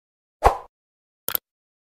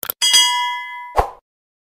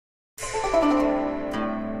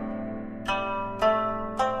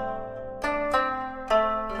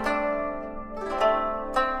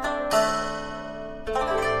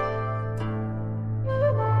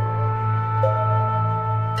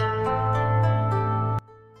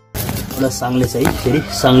र साङ्ले चाहिँ फेरि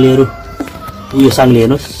साङ्लेहरू यो साङ्ले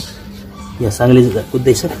हेर्नुहोस् यहाँ साङ्ले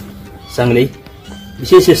कुद्दैछ साङ्ले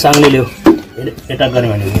विशेष यो साङ्लेले एट्याक गर्ने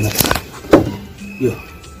भने होइन यो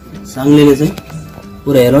साङ्लेले चाहिँ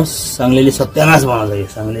पुरा हेर्नुहोस् साङ्लेले सत्यानाश बनाउँछ यो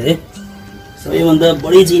साङ्लेले सबैभन्दा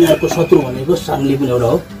बढी चाहिँ यिनीहरूको शत्रु भनेको साङ्ले पनि एउटा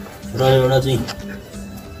हो र एउटा चाहिँ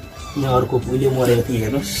यहाँ अर्को पहिले मरेको थियो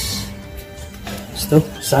हेर्नुहोस् यस्तो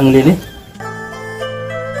साङ्लेले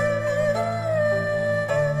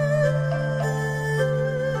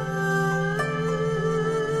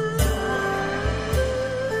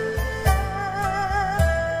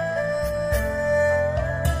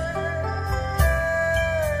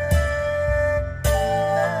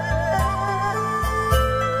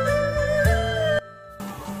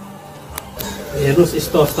हेर्नुहोस्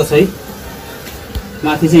यस्तो अवस्था छ है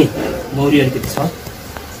माथि चाहिँ मौरी अलिकति छ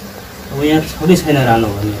अब यहाँ छँदै छैन रानो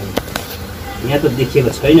भन्ने यहाँ त देखिएको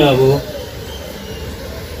छैन अब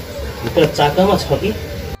भित्र चाकामा छ कि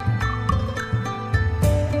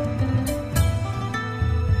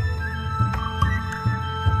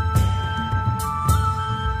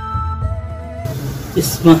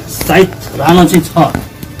यसमा सायद रानो चाहिँ छ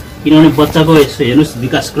किनभने बच्चाको यसो हेर्नुहोस्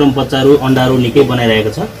विकासक्रम बच्चाहरू अन्डाहरू निकै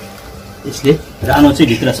बनाइरहेको छ यसले रानो चाहिँ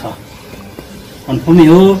भित्र छ कन्फर्मै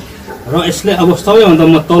हो र यसले अब सबैभन्दा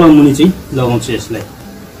म तल मुनि चाहिँ लगाउँछु यसलाई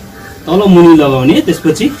तल मुनि लगाउने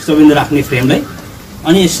त्यसपछि सबैभन्दा राख्ने फ्रेमलाई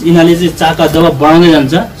अनि यिनीहरूले चाहिँ चाका जब बढाउँदै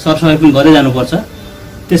जान्छ सरसफाइ पनि गर्दै जानुपर्छ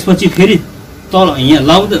त्यसपछि फेरि तल यहाँ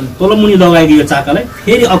लाउँदा तल मुनि लगाएको यो चाकालाई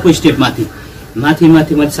फेरि अर्को स्टेप माथि माथि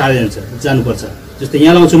माथि माथि सार्दै जानुपर्छ जस्तै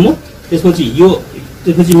यहाँ लाउँछु म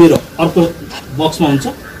त्यसपछि मेरो अर्को बक्समा हुन्छ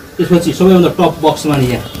त्यसपछि सबैभन्दा टप बक्समा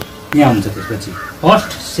यहाँ हुन्छ त्यसपछि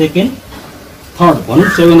फर्स्ट सेकेन्ड थर्ड भनौँ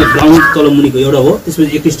सबैभन्दा ग्राउन्ड तल मुनिको एउटा हो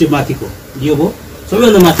त्यसपछि एक स्टेप माथिको यो हो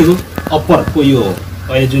सबैभन्दा माथिको अप्परको यो हो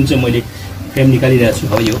अहिले जुन चाहिँ मैले फ्रेम निकालिरहेको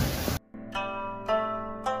छु अब यो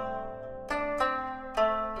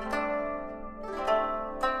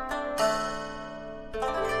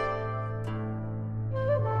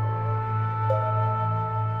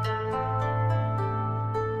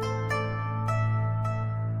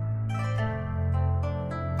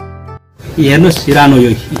हेर्नुहोस् रानो यो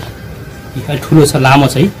ठुलो छ लामो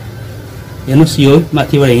छ है हेर्नुहोस् यो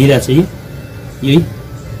माथिबाट हिँडिरहेको छ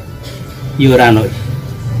यो रानो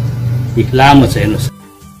लामो छ हेर्नुहोस्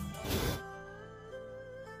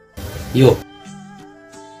यो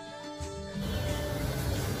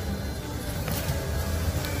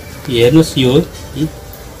हेर्नुहोस् यो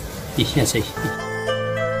यहाँ चाहिँ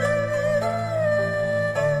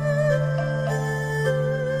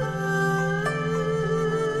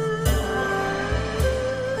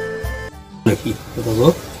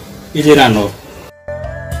यो चाहिँ रानो हो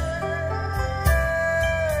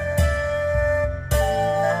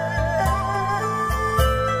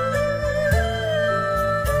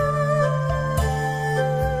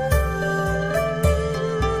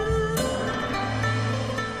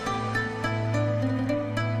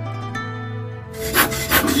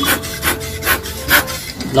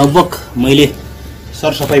लगभग मैले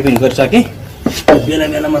सरसफाइ पनि गरिसकेँ बेला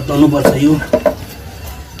बेलामा तल्नुपर्छ यो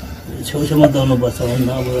छेउछेउमा दल्नुपर्छ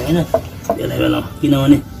अब होइन बेला बेलामा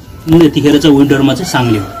किनभने यतिखेर चाहिँ विन्टरमा चाहिँ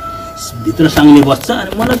साङ्ले हो भित्र साङ्ले बस्छ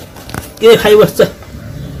अनि मलाई के खाइबस्छ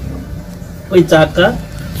कोही चाका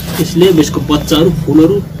त्यसले यसको बच्चाहरू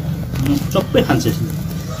फुलहरू सबै खान्छ यसले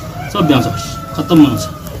सब ब्याउँछ खत्तम बनाउँछ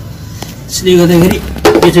त्यसले गर्दाखेरि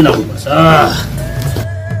यो चाहिँ लगाउनुपर्छ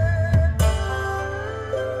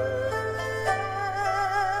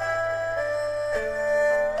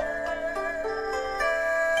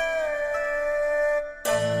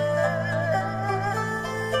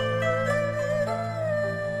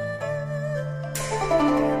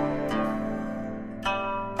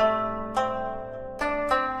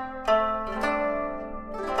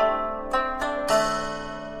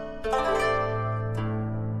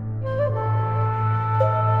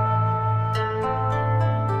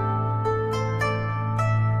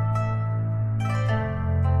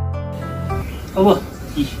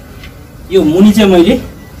अब यो मुनि चाहिँ मैले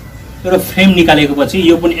एउटा फ्रेम निकालेको पछि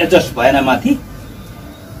यो पनि एडजस्ट भएन माथि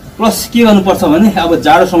प्लस के गर्नुपर्छ भने अब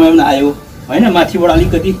जाडो समय पनि आयो होइन माथिबाट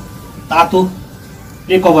अलिकति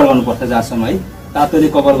तातोले कभर गर्नुपर्छ जहाँसम्म है तातोले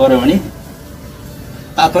कभर गर्यो भने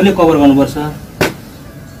तातोले कभर गर्नुपर्छ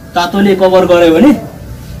तातोले कभर गर्यो भने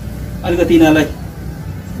अलिकति यिनीहरूलाई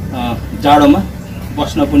जाडोमा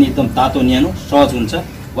बस्न पनि एकदम तातो न्यानो सहज हुन्छ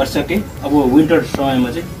वर्षकै अब विन्टर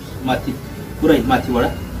समयमा चाहिँ माथि पुरै माथिबाट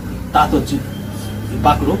तातो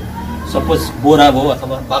बाक्लो सपोज बोरा भयो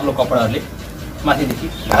अथवा बाक्लो कपडाहरूले माथिदेखि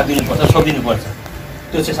ढाकिदिनुपर्छ सोधिदिनुपर्छ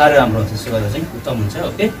त्यो चाहिँ साह्रै राम्रो हुन्छ त्यसो गर्दा चाहिँ उत्तम हुन्छ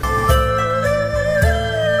ओके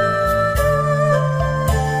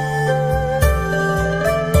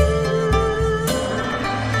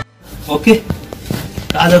ओके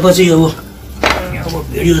आजको चाहिँ अब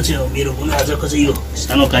भिडियो चाहिँ मेरो कुनै आजको चाहिँ यो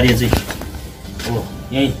सानो कार्य चाहिँ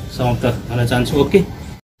अब यही समाप्त गर्न चाहन्छु। Okay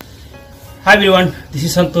high everyone, this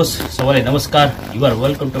is सन्तोष। सबैलाई नमस्कार। You are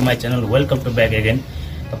welcome to my channel, welcome to back again.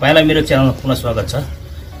 तपाईँलाई मेरो च्यानलमा पुनः स्वागत छ।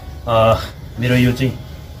 मेरो यो चाहिँ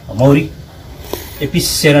मौरी एपिस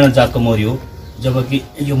सेराना जातको मौरी हो। जबकि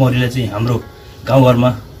यो मौरीलाई चाहिँ हाम्रो गाउँघरमा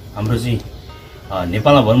हाम्रो चाहिँ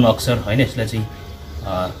नेपालमा भनौँ अक्सर होइन, यसलाई चाहिँ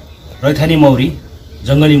रैथाने मौरी,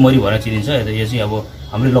 जङ्गली मौरी भनेर चिनिन्छ। यो चाहिँ अब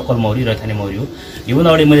हाम्रो लोकल मौरी रैथाने मौरी हो। योभन्दा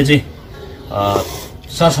अगाडि मैले चाहिँ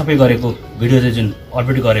सरसफाइ गरेको भिडियो चाहिँ जुन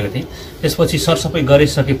अपलोड गरेको थिएँ, त्यसपछि सरसफाइ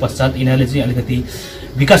गरिसके पश्चात यिनीहरूले चाहिँ अलिकति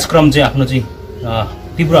विकास क्रम चाहिँ आफ्नो चाहिँ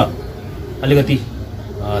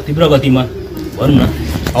तीव्र गतिमा भनौँ न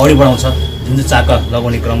अगाडि बढाउँछ। जुन चाहिँ चाका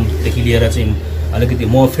लगाउने क्रमदेखि लिएर चाहिँ अलिकति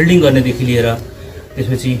फिल्डिङ गर्नेदेखि लिएर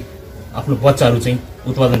त्यसपछि आफ्नो बच्चाहरू चाहिँ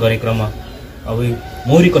उत्पादन गर्ने क्रममा अब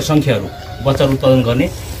मौरीको सङ्ख्याहरू, बच्चाहरू उत्पादन गर्ने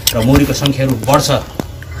र मौरीको सङ्ख्याहरू बढ्छ।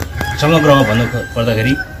 समग्रमा भन्नु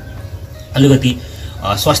पर्दाखेरि अलिकति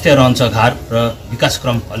स्वास्थ्य रहन्छ घार र विकास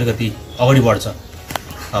क्रम अलिकति अगाडि बढ्छ।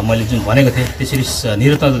 मैले जुन भनेको थिएँ त्यसरी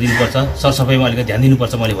निरन्तरता दिनुपर्छ, सरसफाइमा अलिकति ध्यान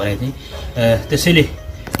दिनुपर्छ मैले भनेको थिएँ। त्यसैले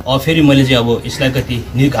फेरि मैले चाहिँ अब यसलाई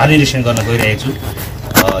कति घार निरीक्षण गर्न गइरहेको छु।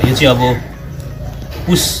 यो चाहिँ अब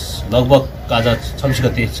पुस लगभग आज 26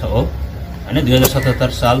 गते हो होइन,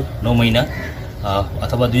 2077 साल 9 महिना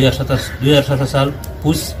अथवा 2017 साल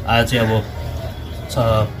पुस आज चाहिँ अब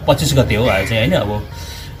 25 गते हो आज चाहिँ होइन। अब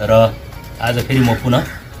र आज फेरि म पुनः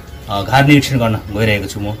घार निरीक्षण गर्न गइरहेको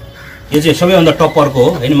छु। म यो चाहिँ सबैभन्दा टप्परको हो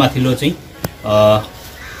होइन, माथिल्लो चाहिँ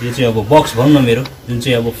यो चाहिँ अब बक्स भनौँ न मेरो, जुन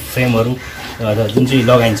चाहिँ अब फ्रेमहरू जुन चाहिँ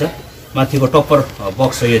लगाइन्छ माथिको टप्पर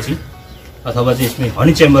बक्स हो यो चाहिँ, अथवा चाहिँ यसमा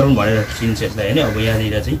हनी चेम्बर पनि भनेर चिनिन्छ यसलाई होइन। अब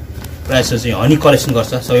यहाँनिर चाहिँ प्रायः जस्तो चाहिँ हनी कलेक्सन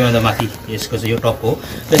गर्छ सबैभन्दा माथि, यसको चाहिँ यो टप हो।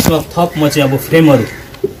 त्यसमा थप म चाहिँ अब फ्रेमहरू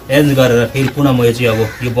एरेन्ज गरेर फेरि पुनः म यो चाहिँ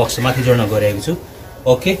अब यो बक्स माथि जोड्न गइरहेको छु।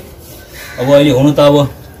 ओके अब अहिले हुनु त अब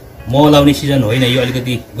मह लाउने सिजन होइन, यो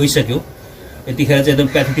अलिकति गइसक्यो। यतिखेर चाहिँ एकदम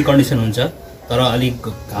प्याथेटिक कन्डिसन हुन्छ, तर अलिक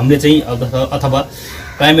घामले चाहिँ अथवा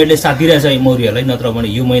क्लाइमेटले साथ दिइरहेछ मौरीहरूलाई, नत्र भने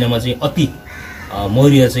यो महिनामा चाहिँ अति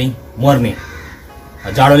मौरीहरू चाहिँ मर्ने,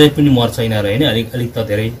 जाडोले पनि मर्छ यिनीहरू होइन। अलिक त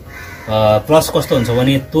धेरै प्लस कस्तो हुन्छ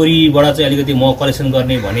भने तोरीबाट चाहिँ अलिकति मह कलेक्सन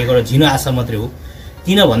गर्ने भनेको एउटा झिनो आशा मात्रै हो।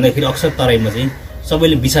 किन भन्दाखेरि अक्सर तराईमा चाहिँ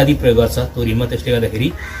सबैले विषादी प्रयोग गर्छ तोरीमा, त्यसले गर्दाखेरि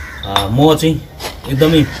मह चाहिँ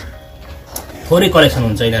एकदमै थोरै कलेक्सन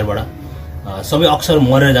हुन्छ यिनीहरूबाट, सबै अक्सर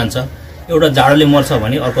मरेर जान्छ। एउटा जाडोले मर्छ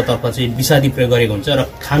भने अर्कोतर्फ चाहिँ विषादी प्रयोग गरेको हुन्छ र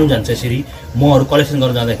खानु जान्छ। यसरी महहरू कलेक्सन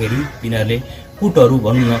गर्न जाँदाखेरि यिनीहरूले कुटहरू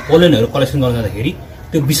भनौँ न पोलेनहरू कलेक्सन गर्न जाँदाखेरि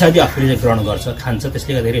त्यो विषादी आफूले चाहिँ ग्रहण गर्छ, खान्छ,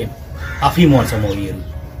 त्यसले गर्दाखेरि आफै मर्छ मौरीहरू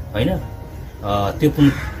होइन। त्यो पनि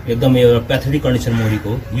एकदमै एउटा प्याथेटिक कन्डिसन मौरीको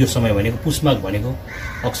हो। यो समय भनेको पुसमाघ भनेको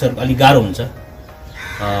अक्सर अलिक गाह्रो हुन्छ।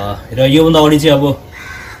 र योभन्दा अगाडि चाहिँ अब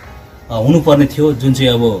हुनुपर्ने थियो जुन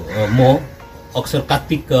चाहिँ अब मह अक्सर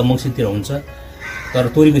कार्तिक मङ्सिरतिर हुन्छ, तर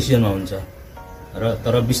तोरीको सिजनमा हुन्छ। र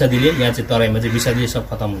तर विषादीले यहाँ चाहिँ तराईमा चाहिँ विषादीले सब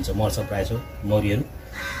खतम हुन्छ, मर्छ प्रायः जसो मौरीहरू।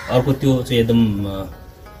 अर्को त्यो चाहिँ एकदम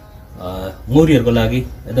मौरीहरूको लागि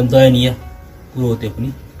एकदम दयनीय कुरो हो, त्यो पनि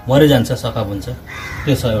मरै जान्छ, सकाप हुन्छ,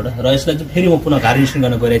 त्यो छ एउटा। र यसलाई चाहिँ फेरि म पुनः घार निरीक्षण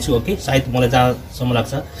गर्न गइरहेको छु। ओके सायद मलाई जहाँसम्म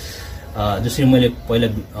लाग्छ जसरी मैले पहिला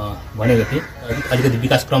भनेको थिएँ अलिकति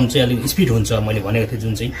विकास क्रम चाहिँ अलिक स्पिड हुन्छ मैले भनेको थिएँ,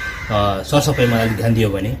 जुन चाहिँ सरसफाइमा अलिक ध्यान दियो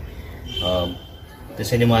भने।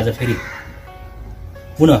 त्यसैले म आज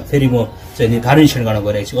पुनः फेरि म चाहिँ घार निरीक्षण गर्न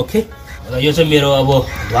गइरहेको छु। ओके र यो चाहिँ मेरो अब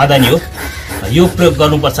धुवादानी हो, यो प्रयोग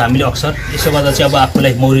गर्नुपर्छ हामीले अक्सर। यसो गर्दा चाहिँ अब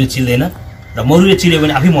आफूलाई मौरीले चिल्दैन र मौरीले चिल्यो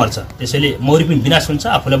भने आफै मर्छ। त्यसैले मौरी पनि विनाश हुन्छ,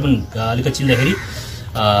 आफूलाई पनि अलिकति चिल्दाखेरि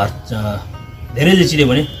धेरैले चिल्यो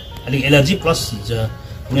भने अलिक एलर्जी प्लस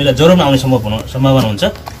उनीहरूलाई ज्वरो पनि आउने सम्भावना हुन्छ।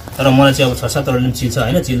 तर मलाई चाहिँ अब 6-7 वटाले पनि चिल्छ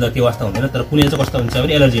होइन, चिल्दा त्यो वास्ता हुँदैन। तर कुनै चाहिँ कस्तो हुन्छ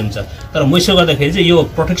भने एलर्जी हुन्छ। तर यसो गर्दाखेरि चाहिँ यो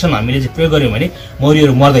प्रोटेक्सन हामीले चाहिँ प्रयोग गऱ्यौँ भने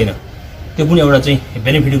मौरीहरू मर्दैन, त्यो पनि एउटा चाहिँ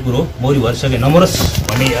बेनिफिट कुरो हो। मौरी भइसके नमरोस्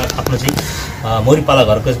भन्ने आफ्नो चाहिँ मौरी पाला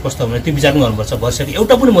घरको कस्तो भने त्यो विचार पनि गर्नुपर्छ। भइसके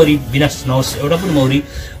एउटा पनि मौरी विनाश नहोस्, एउटा पनि मौरी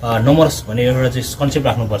नमरोस् भन्ने एउटा चाहिँ कन्सेप्ट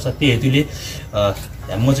राख्नुपर्छ। त्यो हेतुले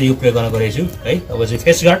म चाहिँ यो प्रयोग गर्न गइरहेको छु है। अब चाहिँ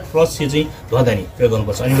फेस गार्ड प्लस यो चाहिँ धुवादानी प्रयोग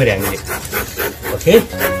गर्नुपर्छ अनिवार्य हामीले। ओके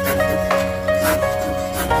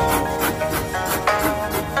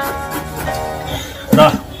र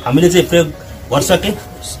हामीले चाहिँ प्रयोग गरिसके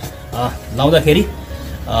लाउँदाखेरि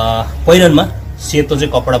पहिरनमा सेतो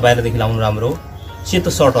चाहिँ कपडा बाहिरदेखि लाउनु राम्रो हो। सेतो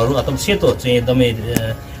सर्टहरू अथवा सेतो चाहिँ एकदमै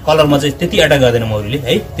कलरमा चाहिँ त्यति एट्याक गर्दैन मौरीले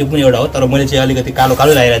है, त्यो पनि एउटा हो। तर मैले चाहिँ अलिकति कालो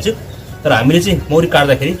लगाइरहेको छु। तर हामीले चाहिँ मौरी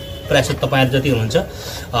काट्दाखेरि प्रायः जस्तो तपाईँहरू जति हुनुहुन्छ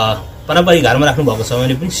पारम्परिक घरमा राख्नु भएको छ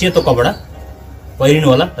भने पनि सेतो कपडा पहिरिनु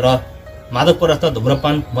होला र मादक पदार्थ,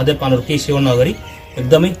 धुम्रपान, मद्यपानहरू केही सेवन नगरी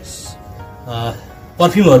एकदमै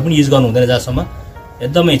पर्फ्युमहरु पनि युज गर्नु हुँदैन जहाँसम्म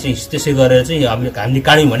एकदमै चाहिँ त्यसै गरेर चाहिँ हामीले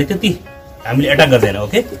काड्यौं भने त्यति हामीले एट्याक गर्दैन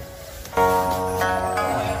ओके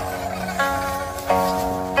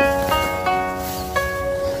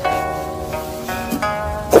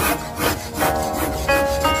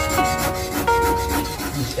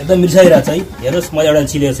एकदम मिर्साइरहेको छ है हेर्नुस् मैले एउटा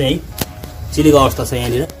चिलेको छ है चिलेको अवस्था छ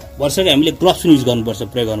यहाँनिर वर्षकै हामीले ग्लोभ्स युज गर्नुपर्छ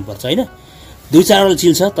प्रयोग गर्नुपर्छ हैन 2-4 वटा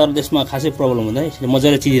चिल्छ तर त्यसमा खासै प्रब्लम हुँदैन यसले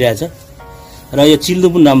मजाले चिलिरहेछ र यो चिल्नु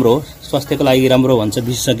पनि राम्रो हो स्वास्थ्यको लागि राम्रो भन्छ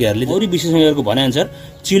विशेषज्ञहरूले अरू विशेषज्ञहरूको भनाइअनुसार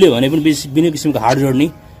चिल्यो भने पनि विभिन्न किसिमको हाड जोड्ने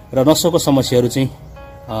र नसोको समस्याहरू चाहिँ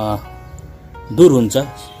दूर हुन्छ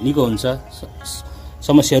निको हुन्छ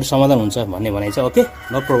समस्याहरू समाधान हुन्छ भन्ने भनाइ छ ओके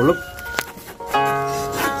नो प्रब्लम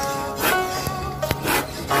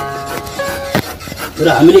र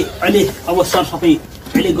हामीले अहिले अब सरसफाइ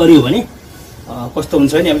अहिले गरियो भने कस्तो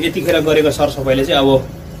हुन्छ नि अब यतिखेर गरेको सरसफाइले चाहिँ अब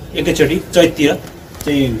एकैचोटि चैततिर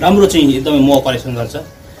चाहिँ राम्रो चाहिँ एकदमै मह कलेक्सन गर्छ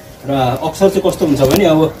र अक्सर चाहिँ कस्तो हुन्छ भने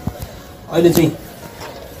अब अहिले चाहिँ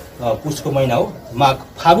पुसको महिना हो माघ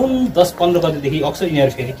फागुन 10-15 गतेदेखि अक्सर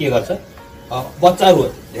यिनीहरू फेरि के गर्छ बच्चाहरू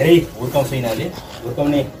धेरै हुर्काउँछ यिनीहरूले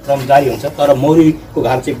हुर्काउने क्रम जारी हुन्छ तर मौरीको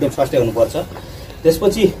घार चाहिँ एकदम स्वास्थ्य हुनुपर्छ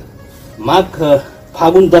त्यसपछि माघ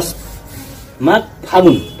फागुन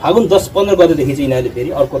 10-15 गतेदेखि चाहिँ यिनीहरूले फेरि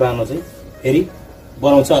अर्को रानो चाहिँ फेरि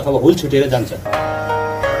बनाउँछ अथवा हुल छुटेर जान्छ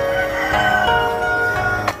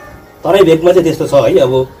तराई भेगमा चाहिँ त्यस्तो छ है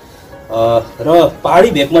अब र पहाडी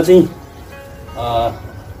भेगमा चाहिँ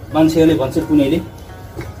मान्छेहरूले भन्छ कुनैले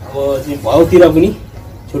अब चाहिँ भाउतिर पनि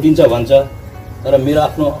छुटिन्छ भन्छ तर मेरो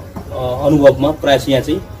आफ्नो अनुभवमा प्रायः यहाँ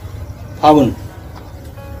चाहिँ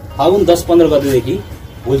फागुन 10-15 गतेदेखि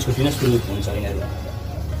हुल छुटिन सुरु हुन्छ यिनीहरू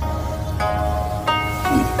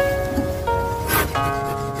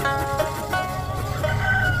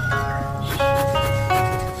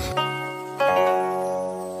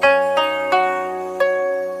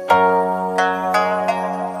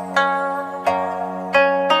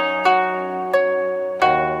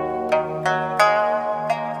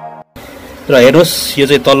र हेर्नुस् यो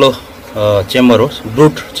चाहिँ तल्लो चेम्बर हो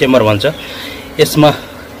ब्रुट चेम्बर भन्छ यसमा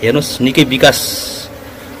हेर्नुस् निकै विकास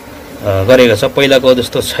गरेको छ पहिलाको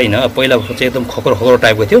जस्तो छैन पहिला चाहिँ एकदम खक्रो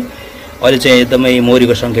टाइपको थियो अहिले चाहिँ एकदमै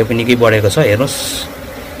मौरीको संख्या पनि निकै बढेको छ हेर्नुस्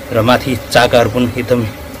र माथि चाकाहरू पनि एकदम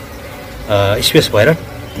स्पेस भएर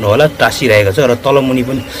होला टाँसिरहेको छ र तलमुनि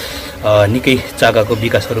पनि निकै चाकाको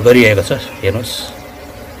विकासहरू गरिरहेको छ हेर्नुस्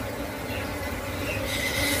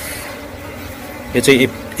यो चाहिँ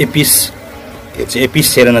एपिस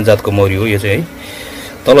cerana जातको मौरी हो यो चाहिँ है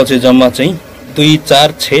तल चाहिँ जम्मा चाहिँ 2,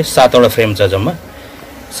 4, 6, 7 वटा फ्रेम छ जम्मा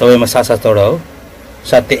सबैमा 7-7 वटा हो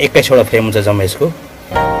साथै 21 वटा फ्रेम हुन्छ जम्मा यसको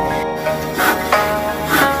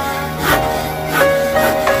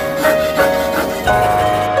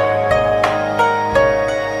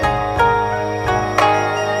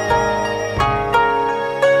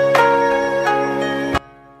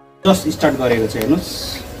जस्ट स्टार्ट गरेको छ हेर्नुस्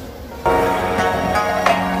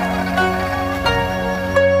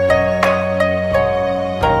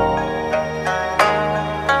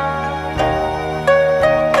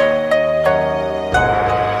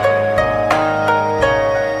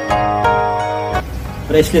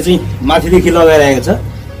र यसले चाहिँ माथिदेखि लगाइरहेको छ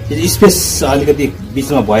यो स्पेस अलिकति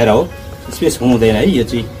बीचमा भएर हो स्पेस हुँदैन है यो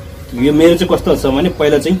चाहिँ यो मेरो चाहिँ कस्तो छ भने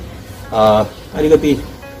पहिला चाहिँ अलिकति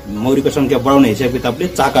मौरीको संख्या बढाउने हिसाब किताबले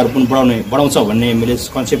चाकाहरू पनि बढाउँछ भन्ने मैले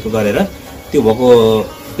कन्सेप्ट गरेर त्यो भएको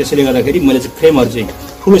त्यसैले गर्दाखेरि मैले चाहिँ फ्रेमहरू चाहिँ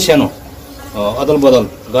ठुलो सानो अदल बदल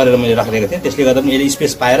गरेर मैले राखेको थिएँ त्यसले गर्दा पनि यसले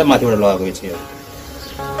स्पेस पाएर माथिबाट लगाएको छ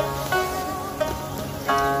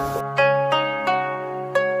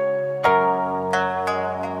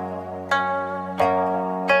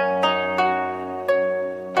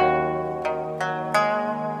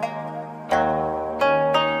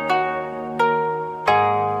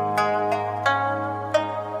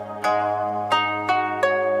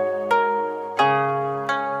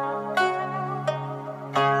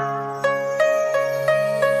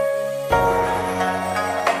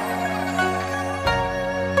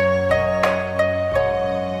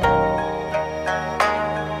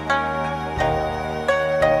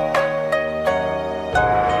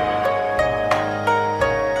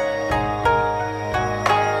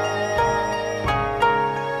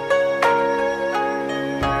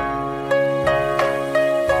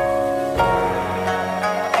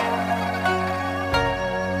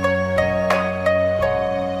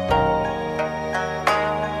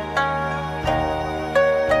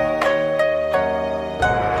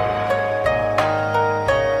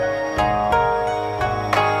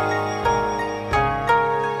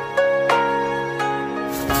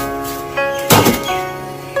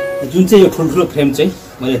जुन चाहिँ यो ठुल्ठुलो फ्रेम चाहिँ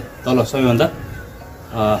मैले तल सबैभन्दा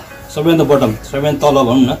सबैभन्दा बटम सबैभन्दा तल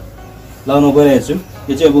भनौँ न लाउन गइरहेको छु।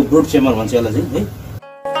 यो चाहिँ अब ब्रोड चेम्बर भन्छ यसलाई चाहिँ है।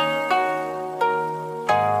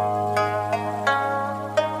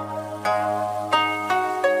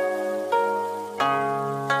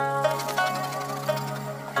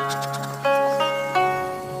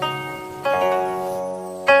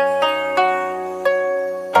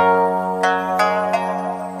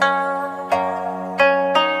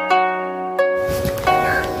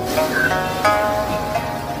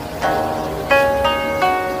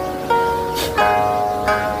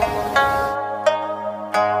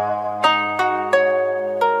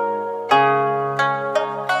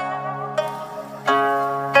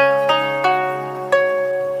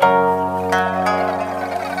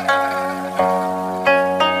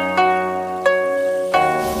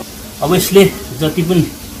 अब यसले जति पनि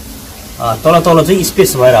तल चाहिँ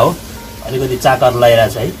स्पेस भएर हो अलिकति चाकाहरू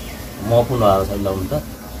लगाइरहेछ है। म पनि लगाएको छ लाउनु त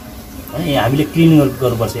है। हामीले क्लिन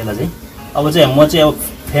गर्नुपर्छ यसलाई चाहिँ। अब चाहिँ म चाहिँ अब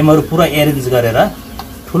फ्रेमहरू पुरा एरेन्ज गरेर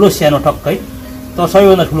ठुलो सानो टक्कै तर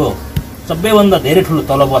सबैभन्दा ठुलो सबैभन्दा धेरै ठुलो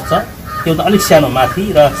तल बस्छ, त्यो त अलिक सानो माथि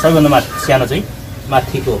र सबैभन्दा माथि सानो चाहिँ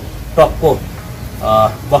माथिको टपको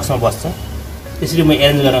बक्समा बस्छ। त्यसरी म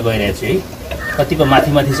एरेन्ज गर्न गइरहेको छु है। कतिको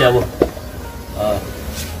माथि चाहिँ अब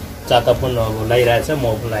चाका पनि अब लगाइरहेछ,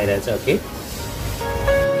 म पनि लगाइरहेछ। ओके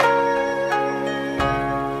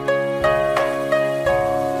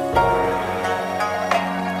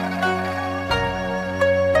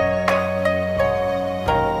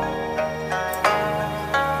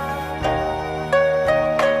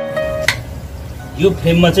यो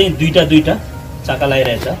फ्रेममा चाहिँ दुईटा चाका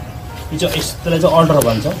लगाइरहेछ। यो चाहिँ यसलाई चाहिँ अल्टर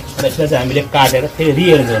भन्छ र यसलाई चाहिँ हामीले काटेर फेरि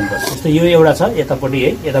रिएरेन्ज गर्नुपर्छ। जस्तो यो एउटा छ यतापट्टि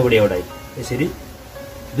है, यतापट्टि एउटा है, यसरी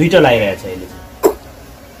दुईटा लगाइरहेछ यसले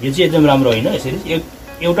चाहिँ। यो चाहिँ एकदम राम्रो होइन। यसरी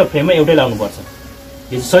एउटा फ्रेममा एउटै लाउनुपर्छ।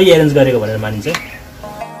 यो चाहिँ सही एरेन्ज गरेको भनेर मानिन्छ।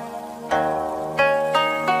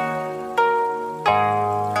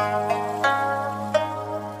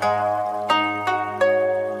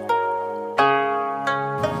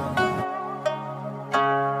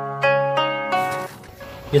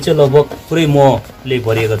 यो चाहिँ लगभग पुरै मले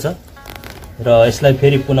भरिएको छ र यसलाई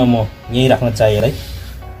फेरि पुनः म यहीँ राख्न चाहियो है,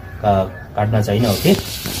 काट्न चाहिएन। ओके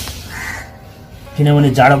किनभने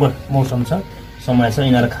जाडोको मौसम छ, समय छ,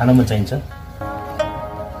 यिनीहरू खान पनि चाहिन्छ।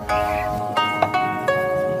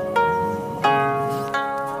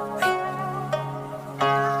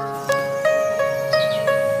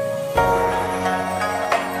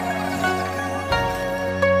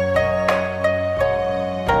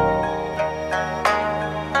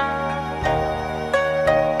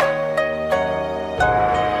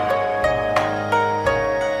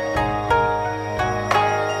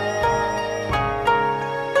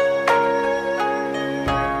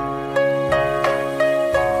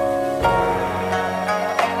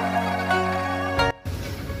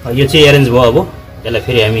 यो चाहिँ एरेन्ज भयो। अब यसलाई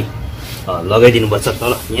फेरि हामी लगाइदिनुपर्छ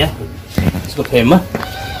तल यहाँ यसको फ्रेममा।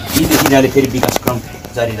 यीदेखि यिनीहरूले फेरि विकास क्रम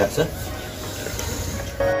जारी राख्छ।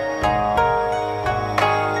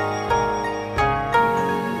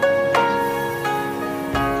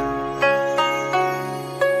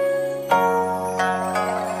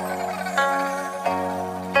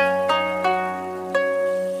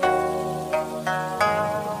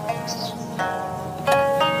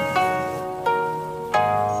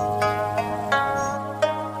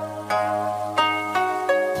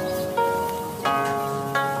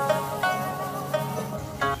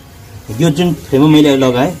 यो जुन फ्रेममा मैले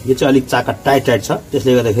लगाएँ यो चाहिँ अलिक चाका टाइट छ,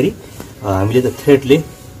 त्यसले गर्दाखेरि हामीले त थ्रेडले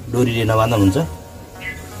डोरीले नबाँध्दा हुन्छ,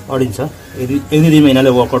 अडिन्छ। एक दुई दिनमा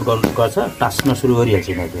यिनीहरूले वर्कआउट गर्छ, टास्कमा सुरु गरिहाल्छ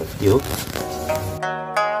यिनीहरूले। त्यो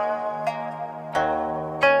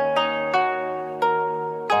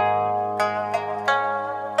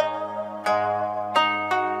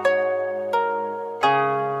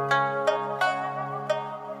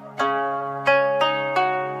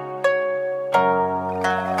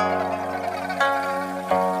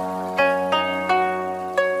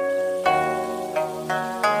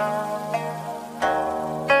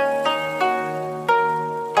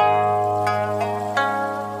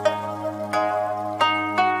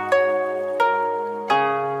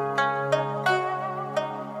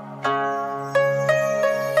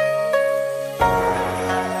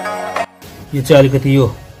यो चाहिँ अलिकति यो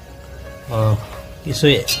यसो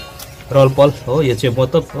रलपल हो। यो चाहिँ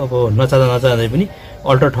मतलब अब नचाहँदै पनि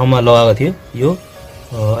अल्टर ठाउँमा लगाएको थियो। यो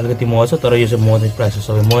अलिकति मह छ, तर यो चाहिँ मह चाहिँ प्रायः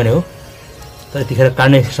सबै मह नै हो। तर यतिखेर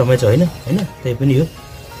काट्ने समय चाहिँ होइन त्यही पनि यो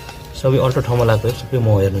सबै अल्टर ठाउँमा लगाएको हो। सबै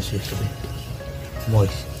मह हेर्नुहोस्, यो सबै मह।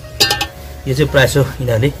 यो चाहिँ प्रायः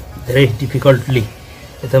यिनीहरूले धेरै डिफिकल्टली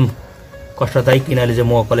एकदम कष्टदायक यिनीहरूले चाहिँ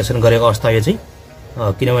मह कलेक्सन गरेको अवस्था यो चाहिँ।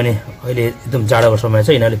 किनभने अहिले एकदम जाडोको समय छ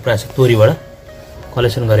यिनीहरूले प्रायः तोरीबाट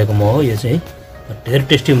कलेक्सन गरेको मह हो यो चाहिँ धेरै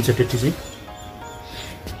टेस्टी हुन्छ टेस्टी चाहिँ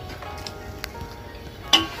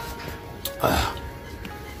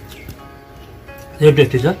धेरै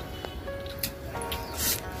टेस्टी छ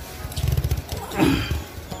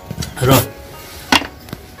र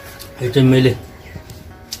यो चाहिँ मैले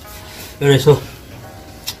एउटा यसो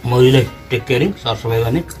मौरीलाई टेक केयरिङ सरसफाइ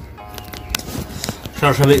गर्ने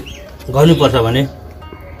सरसफाइ गर्नुपर्छ भने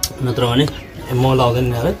नत्र भने मह लाउँदैन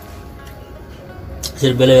यिनीहरूलाई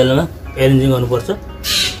यसरी बेला बेलामा एरेन्जिङ गर्नुपर्छ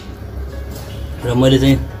र मैले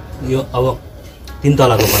चाहिँ यो अब 3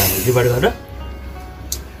 तलाको बनाएको डिभाइड गरेर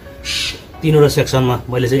 3वटा सेक्सनमा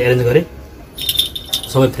मैले चाहिँ एरेन्ज गरेँ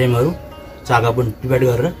सबै फ्रेमहरू चाका पनि डिभाइड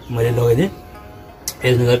गरेर मैले लगाइदिएँ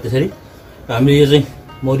एरेन्ज गरेँ त्यसरी र हामीले यो चाहिँ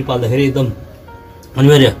मौरी पाल्दाखेरि एकदम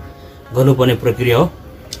अनिवार्य गर्नुपर्ने प्रक्रिया हो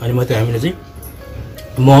अनि मात्रै हामीले चाहिँ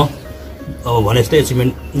अब भने जस्तै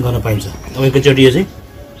एचिभमेन्ट गर्न पाइन्छ अब एकैचोटि यो चाहिँ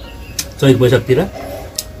चैत वैशाखतिर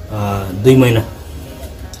 2 महिना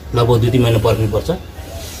लगभग 2-3 महिना पर्खिनुपर्छ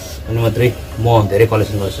अनि मात्रै मह धेरै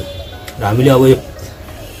कलेक्सन गर्छ र हामीले अब यो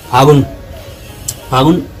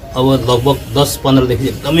फागुन अब लगभग 10-15 देखि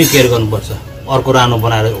एकदमै केयर गर्नुपर्छ अर्को रानो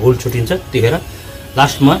बनाएर हुल छुटिन्छ त्यतिखेर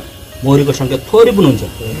लास्टमा मौरीको सङ्ख्या थोरै पनि हुन्छ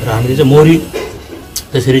र हामीले चाहिँ मौरी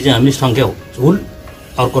त्यसरी चाहिँ हामीले सङ्ख्या हुल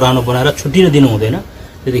अर्को रानो बनाएर छुटिन दिनु हुँदैन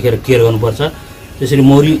त्यतिखेर केयर गर्नुपर्छ त्यसरी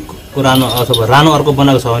मौरीको रानो अथवा रानो अर्को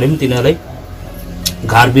बनाएको छ भने पनि तिनीहरूलाई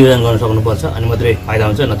घार विभाजन गर्न सक्नुपर्छ अनि मात्रै फाइदा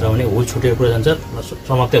हुन्छ नत्र भने हुल छुटेर पुरा जान्छ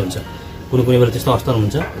समाप्तै हुन्छ कुनै बेला त्यस्तो अवस्था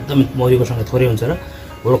हुन्छ एकदम मौरीको सङ्ख्या थोरै हुन्छ र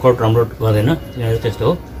वर्कआउट राम्रो गर्दैन तिनीहरू त्यस्तो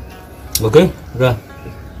हो ओके र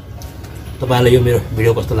तपाईलाई यो मेरो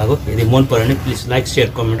भिडियो कस्तो लाग्यो यदि मन पर्यो भने प्लिज लाइक शेयर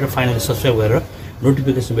कमेन्ट र फाइनली सब्स्क्राइब गरेर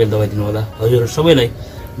नोटिफिकेसन बेल दबाइदिनु होला हजुर सबैलाई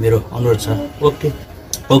मेरो अनुरोध छ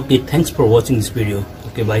okay thanks for watching this video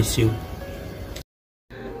okay by C you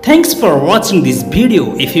Thanks for watching this video.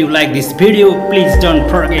 If you like this video, please don't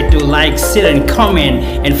forget to like, share and comment.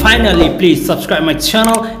 And finally, please subscribe my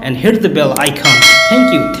channel and hit the bell icon.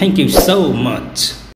 Thank you so much.